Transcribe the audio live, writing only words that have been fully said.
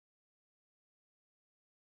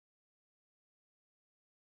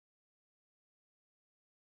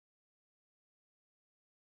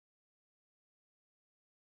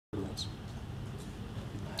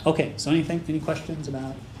Okay, so any questions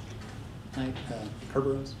about like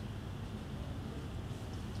Kerberos?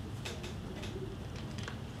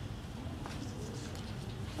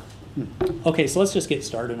 Okay, so let's just get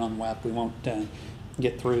started on WEP. We won't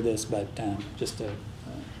get through this, but just to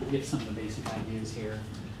get some of the basic ideas here.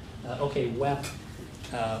 Okay, WEP.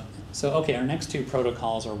 Okay, our next two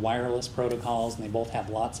protocols are wireless protocols, and they both have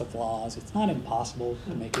lots of flaws. It's not impossible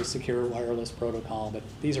to make a secure wireless protocol, but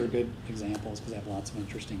these are good examples because they have lots of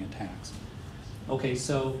interesting attacks. Okay,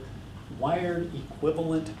 so wired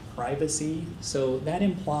equivalent privacy. So that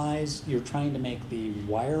implies you're trying to make the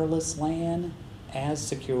wireless LAN as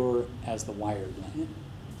secure as the wired LAN.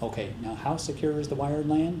 Okay, now how secure is the wired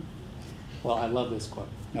LAN? Well, I love this quote.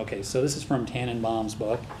 Okay, so this is from Tannenbaum's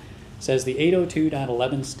book. It says the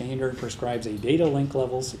 802.11 standard prescribes a data link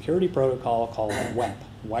level security protocol called WEP,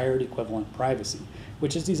 Wired Equivalent Privacy,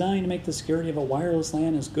 which is designed to make the security of a wireless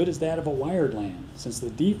LAN as good as that of a wired LAN. Since the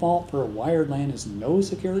default for a wired LAN is no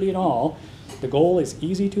security at all, the goal is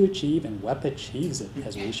easy to achieve and WEP achieves it,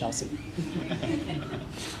 as we shall see.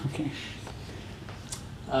 Okay.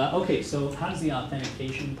 Okay, so how does the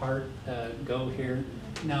authentication part go here?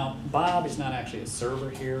 Now, Bob is not actually a server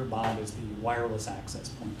here. Bob is the wireless access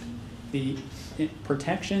point. The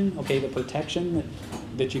protection, okay, the protection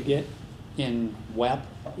that you get in WEP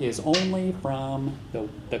is only from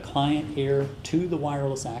the client here to the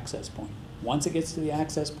wireless access point. Once it gets to the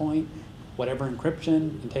access point, whatever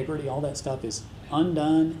encryption, integrity, all that stuff is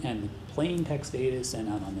undone and the plain text data is sent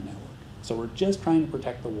out on the network. So we're just trying to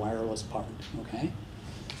protect the wireless part, okay?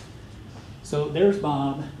 So there's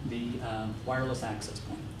Bob, the wireless access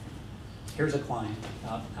point. Here's a client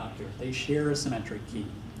out here. They share a symmetric key.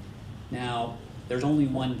 Now, there's only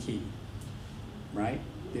one key, right?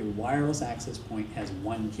 The wireless access point has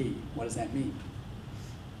one key. What does that mean?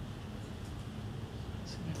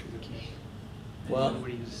 Symmetric key. Well,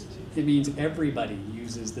 it means everybody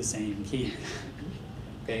uses the same key.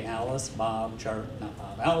 Okay, Alice, Bob,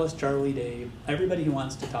 Alice, Charlie, Dave, everybody who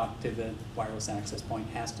wants to talk to the wireless access point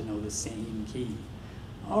has to know the same key.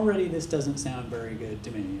 Already this doesn't sound very good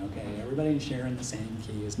to me, okay? Everybody sharing the same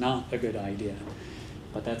key is not a good idea,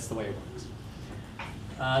 but that's the way it works.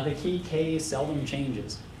 The key K seldom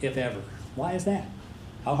changes, if ever. Why is that?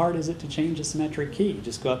 How hard is it to change a symmetric key?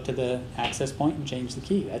 Just go up to the access point and change the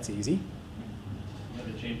key. That's easy. You have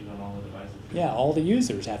to change it on all the devices. Yeah, all the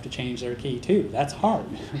users have to change their key too. That's hard,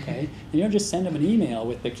 okay? And you don't just send them an email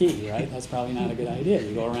with the key, right? That's probably not a good idea.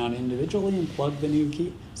 You go around individually and plug the new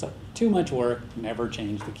key. So too much work, never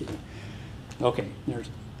change the key. Okay,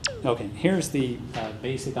 here's the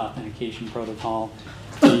basic authentication protocol.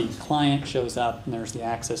 The client shows up and there's the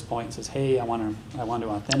access point and says, hey, I want to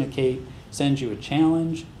authenticate, sends you a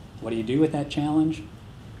challenge. What do you do with that challenge?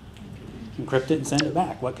 Encrypt it and send it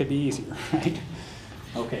back. What could be easier, right?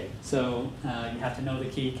 Okay, so you have to know the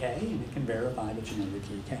key K, and it can verify that you know the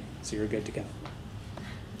key K. So you're good to go.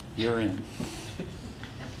 You're in.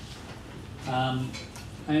 And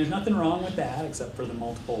there's nothing wrong with that except for the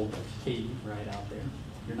multiple key right out there.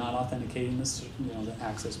 You're not authenticating this, the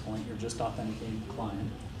access point. You're just authenticating the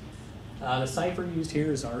client. The cipher used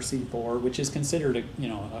here is RC4, which is considered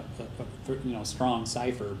a strong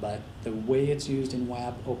cipher, but the way it's used in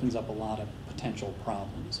WAP opens up a lot of potential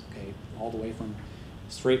problems. Okay, all the way from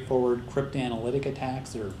straightforward cryptanalytic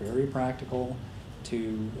attacks that are very practical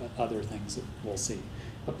to other things that we'll see.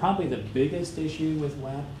 But probably the biggest issue with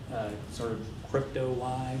WEP, sort of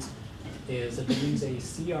crypto-wise, is that they use a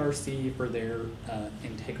CRC for their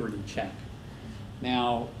integrity check.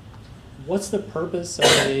 Now, what's the purpose of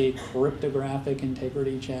a cryptographic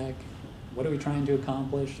integrity check? What are we trying to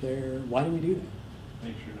accomplish there? Why do we do that?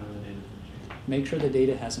 Make sure none of the data has been changed. Make sure the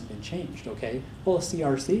data hasn't been changed, okay? Well, a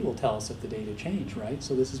CRC will tell us if the data changed, right?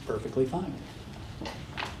 So this is perfectly fine.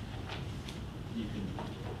 You can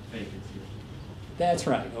fake it. That's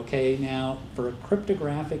right, okay? Now, for a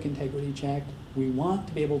cryptographic integrity check, we want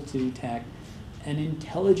to be able to detect an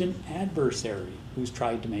intelligent adversary who's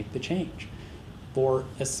tried to make the change. For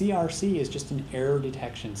a CRC is just an error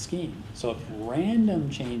detection scheme. So if random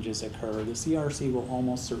changes occur, the CRC will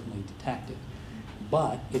almost certainly detect it.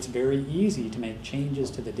 But it's very easy to make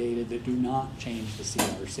changes to the data that do not change the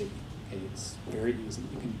CRC. Okay, it's very easy.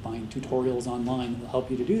 You can find tutorials online that will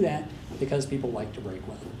help you to do that because people like to break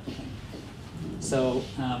web. Okay. So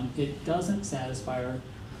it doesn't satisfy our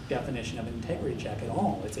definition of an integrity check at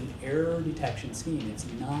all. It's an error detection scheme. It's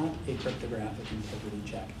not a cryptographic integrity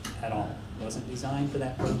check at all. It wasn't designed for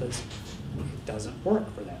that purpose. It doesn't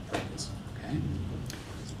work for that purpose. Okay?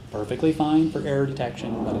 It's perfectly fine for error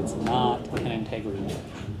detection, but it's not an integrity check.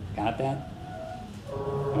 Got that?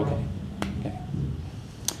 Okay. Okay.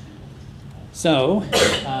 So,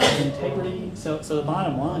 integrity, so the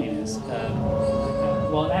bottom line is,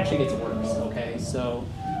 well, it actually gets worse, okay? So,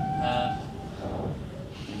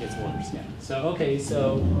 it gets worse, yeah. So, okay,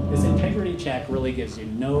 so this integrity check really gives you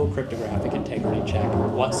no cryptographic integrity check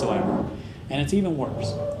whatsoever. And it's even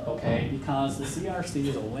worse, okay? Because the CRC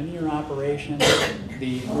is a linear operation.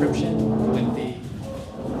 The encryption with the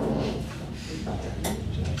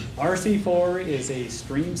RC4 is a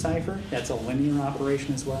stream cipher. That's a linear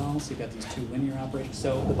operation as well. So you've got these two linear operations.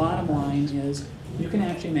 So the bottom line is you can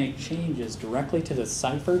actually make changes directly to the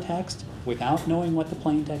ciphertext without knowing what the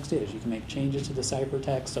plain text is. You can make changes to the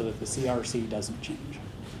ciphertext so that the CRC doesn't change.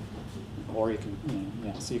 Or you can,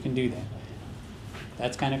 yeah, so you can do that.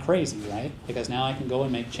 That's kind of crazy, right? Because now I can go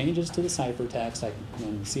and make changes to the ciphertext.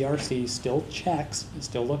 When the CRC still checks, it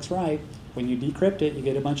still looks right. When you decrypt it, you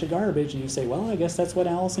get a bunch of garbage, and you say, well, I guess that's what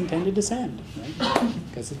Alice intended to send, right?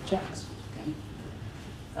 Because it checks, okay?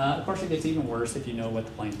 Of course, it gets even worse if you know what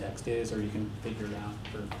the plain text is, or you can figure it out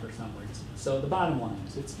for some reason. So the bottom line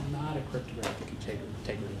is it's not a cryptographic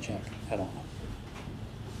integrity check at all.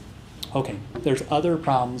 Okay, there's other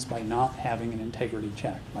problems by not having an integrity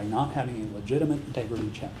check, by not having a legitimate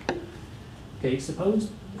integrity check. Okay, suppose,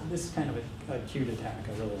 this is kind of a cute attack,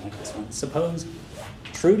 I really like this one. Suppose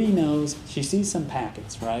Trudy knows, she sees some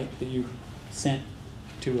packets, right, that you sent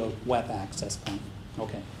to a web access point.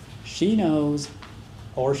 Okay, she knows,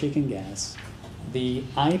 or she can guess, the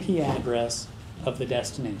IP address of the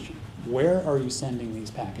destination. Where are you sending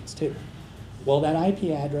these packets to? Well, that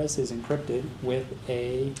IP address is encrypted with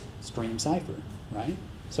a stream cipher, right?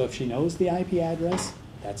 So if she knows the IP address,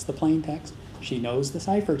 that's the plain text. She knows the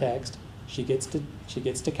ciphertext. She gets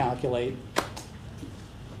to calculate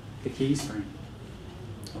the key string.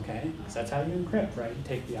 Okay, so that's how you encrypt, right? You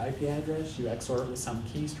take the IP address, you XOR it with some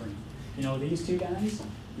key string. You know these two guys?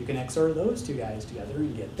 You can XOR those two guys together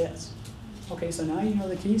and get this. Okay, so now you know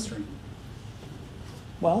the key string.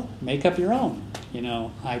 Well, make up your own,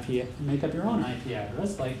 make up your own IP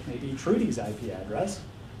address, like maybe Trudy's IP address,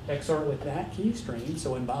 XOR it with that key string,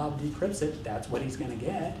 so when Bob decrypts it, that's what he's gonna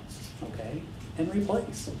get, okay? And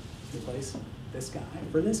replace this guy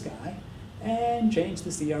for this guy, and change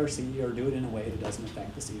the CRC or do it in a way that doesn't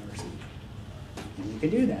affect the CRC. And you can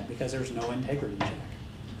do that because there's no integrity check.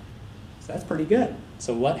 So that's pretty good.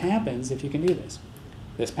 So what happens if you can do this?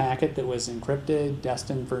 This packet that was encrypted,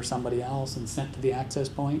 destined for somebody else, and sent to the access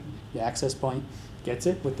point gets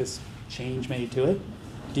it with this change made to it,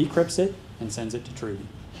 decrypts it, and sends it to Trudy.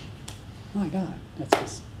 Oh my God, that's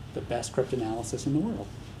just the best cryptanalysis in the world.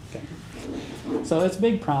 Okay, so it's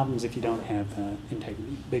big problems if you don't have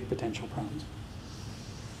integrity, big potential problems.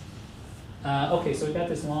 Okay, so we've got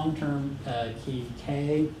this long-term key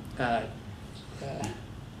K.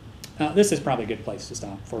 This is probably a good place to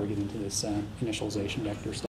stop before we get into this initialization vector stuff.